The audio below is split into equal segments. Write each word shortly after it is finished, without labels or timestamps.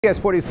CBS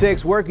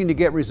 46 working to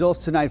get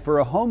results tonight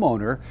for a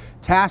homeowner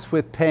tasked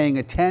with paying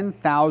a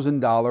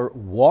 $10,000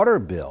 water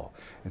bill.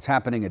 It's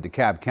happening at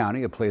DeKalb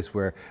County, a place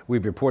where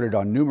we've reported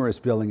on numerous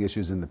billing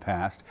issues in the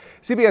past.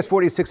 CBS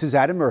 46's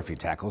Adam Murphy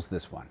tackles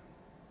this one.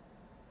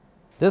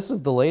 This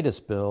is the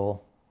latest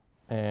bill,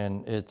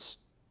 and it's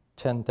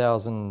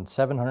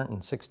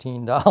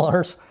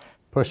 $10,716,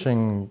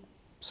 pushing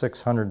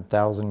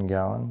 600,000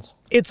 gallons.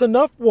 It's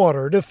enough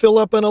water to fill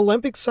up an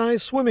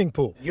Olympic-sized swimming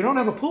pool. You don't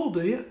have a pool,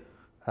 do you?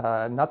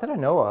 Not that I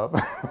know of.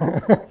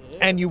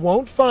 And you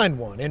won't find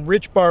one in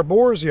Rich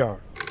Barbour's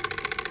yard.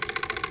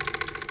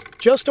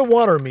 Just a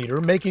water meter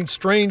making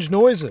strange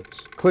noises.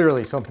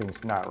 Clearly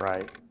something's not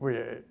right.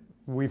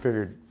 We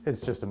figured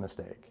it's just a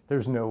mistake.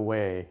 There's no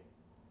way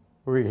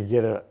we could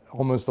get a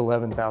almost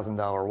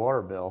 $11,000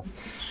 water bill.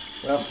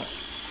 Well,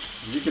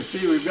 as you can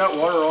see, we've got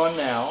water on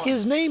now.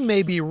 His name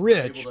may be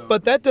Rich,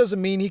 but that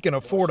doesn't mean he can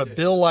afford a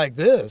bill like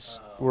this.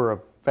 We're a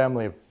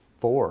family of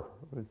 4.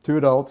 2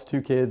 adults, 2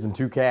 kids, and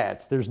 2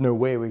 cats. There's no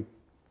way we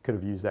could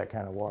have used that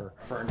kind of water.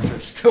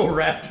 Furniture's still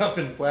wrapped up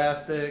in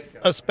plastic.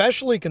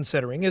 Especially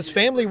considering his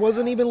family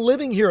wasn't even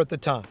living here at the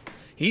time.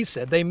 He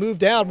said they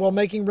moved out while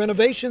making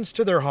renovations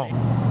to their home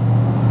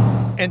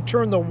and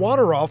turned the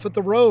water off at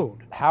the road.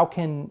 How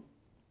can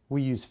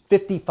we use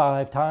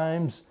 55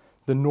 times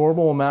the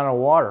normal amount of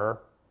water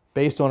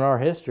based on our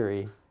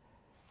history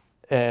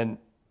and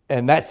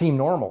that seemed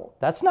normal?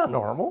 That's not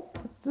normal.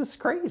 It's just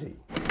crazy.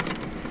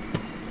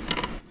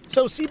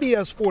 So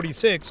CBS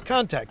 46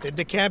 contacted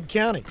DeKalb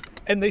County,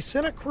 and they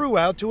sent a crew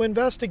out to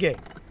investigate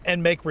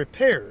and make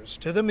repairs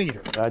to the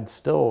meter. I'd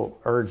still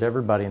urge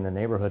everybody in the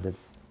neighborhood to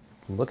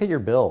look at your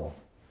bill.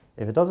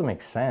 If it doesn't make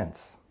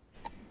sense,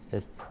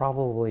 it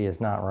probably is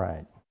not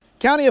right.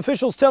 County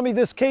officials tell me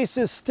this case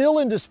is still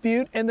in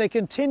dispute and they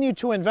continue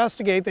to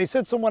investigate. They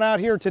sent someone out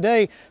here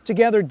today to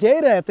gather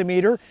data at the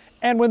meter,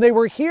 and when they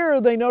were here,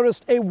 they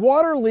noticed a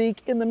water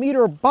leak in the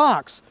meter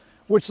box,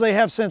 which they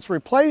have since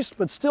replaced,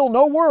 but still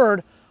no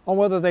word on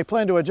whether they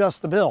plan to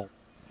adjust the bill.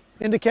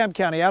 In DeKalb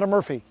County, Adam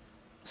Murphy,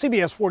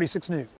 CBS 46 News.